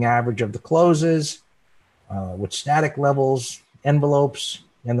moving average of the closes, with static levels, envelopes,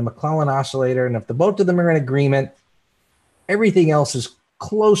 and the McClellan oscillator. And if the both of them are in agreement, everything else is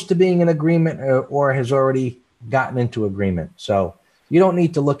close to being in agreement or has already gotten into agreement. So you don't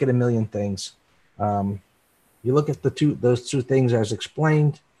need to look at a million things. You look at those two things as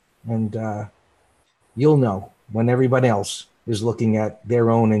explained, and you'll know when everybody else is looking at their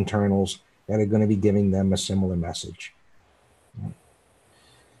own internals that are going to be giving them a similar message.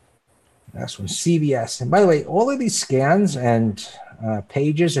 That's one, CVS. And by the way, all of these scans and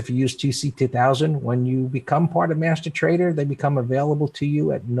pages, if you use TC2000, when you become part of Master Trader, they become available to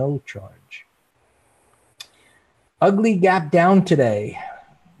you at no charge. Ugly gap down today.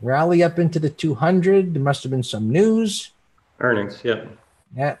 Rally up into the 200. There must have been some news. Earnings, yep.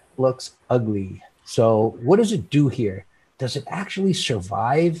 That looks ugly. So what does it do here? Does it actually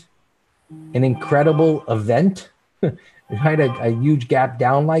survive an incredible event? Right, a huge gap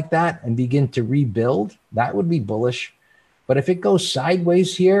down like that and begin to rebuild? That would be bullish. But if it goes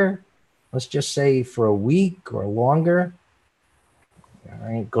sideways here, let's just say for a week or longer, all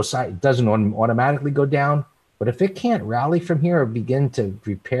right, it doesn't automatically go down. But if it can't rally from here or begin to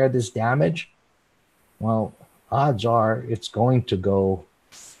repair this damage, well, odds are it's going to go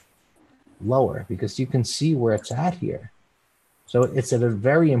lower because you can see where it's at here. So it's at a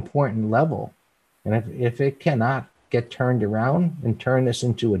very important level. And if it cannot get turned around and turn this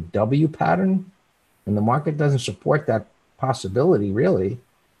into a W pattern, and the market doesn't support that possibility, really,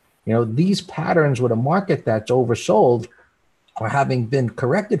 these patterns with a market that's oversold or having been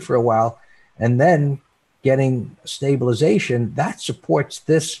corrected for a while and then getting stabilization, that supports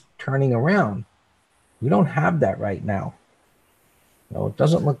this turning around. We don't have that right now. No, it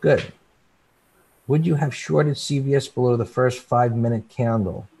doesn't look good. Would you have shorted CVS below the first 5-minute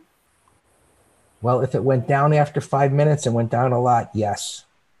candle? Well, if it went down after 5 minutes and went down a lot, yes.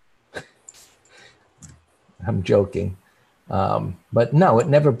 I'm joking. But no, it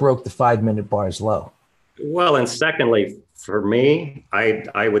never broke the 5-minute bars low. Well, and secondly, for me,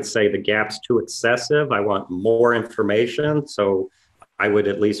 I would say the gap's too excessive. I want more information. So I would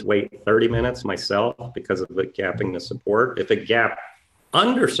at least wait 30 minutes myself because of it gapping the support. If it gapped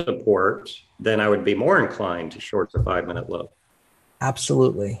under support, then I would be more inclined to short the 5-minute low.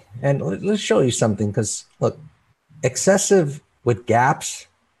 Absolutely. And let's show you something, because look, excessive with gaps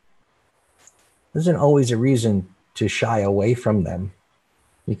isn't always a reason to shy away from them,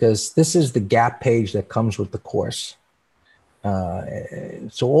 because this is the gap page that comes with the course.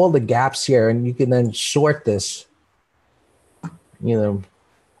 So all the gaps here, and you can then sort this, and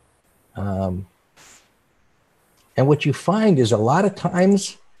what you find is a lot of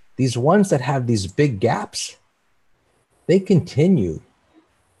times these ones that have these big gaps, they continue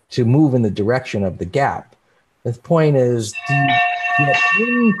to move in the direction of the gap. The point is, do you get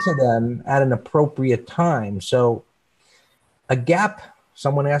into them at an appropriate time? So a gap,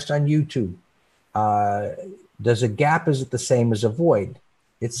 someone asked on YouTube, does a gap, is it the same as a void?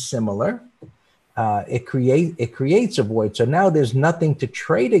 It's similar. It creates a void. So now there's nothing to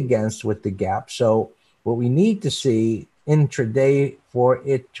trade against with the gap. So what we need to see intraday for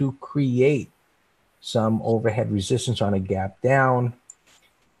it to create some overhead resistance on a gap down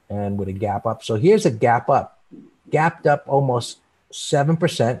and with a gap up. So here's a gap up, gapped up almost 7%,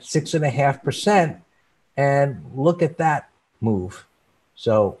 6.5%. And look at that move.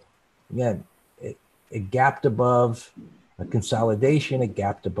 So again, it gapped above a consolidation, it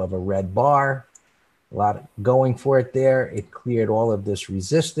gapped above a red bar, a lot of going for it there. It cleared all of this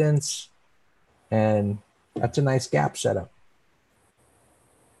resistance, and that's a nice gap setup.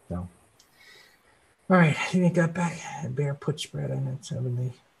 So, all right, I think it got back, bear put spread on that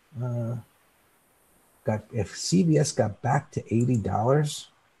 70. If CVS got back to $80,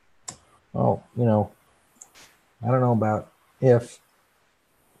 oh, I don't know about if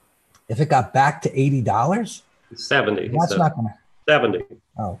it got back to $80, 70. that's not going to 70.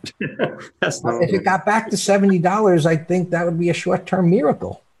 Oh, That's not if it got back to $70, I think that would be a short-term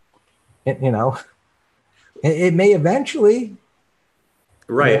miracle. It may eventually.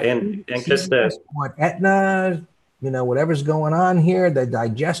 Right, and just that. What Aetna, whatever's going on here, they're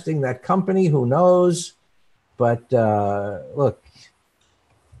digesting that company. Who knows? But look,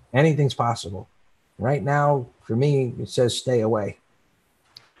 anything's possible. Right now, for me, it says stay away.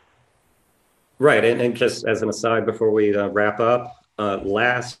 Right. And just as an aside before we wrap up,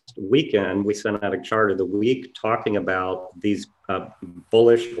 last weekend we sent out a chart of the week talking about these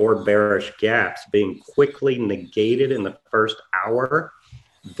bullish or bearish gaps being quickly negated in the first hour.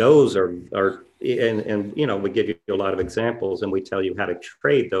 Those are and you know, we give you a lot of examples and we tell you how to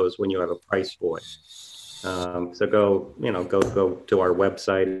trade those when you have a price void. So go to our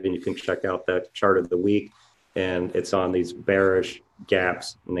website and you can check out that chart of the week, and it's on these bearish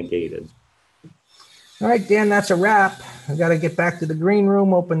gaps negated. All right, Dan, that's a wrap. I got to get back to the green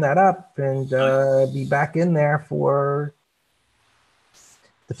room, open that up, and be back in there for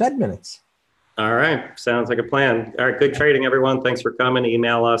the Fed minutes. All right. Sounds like a plan. All right. Good trading, everyone. Thanks for coming.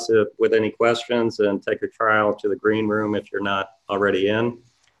 Email us with any questions and take a trial to the green room if you're not already in.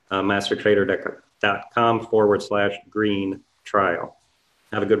 mastertrader.com/green trial.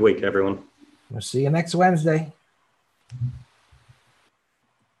 Have a good week, everyone. We'll see you next Wednesday.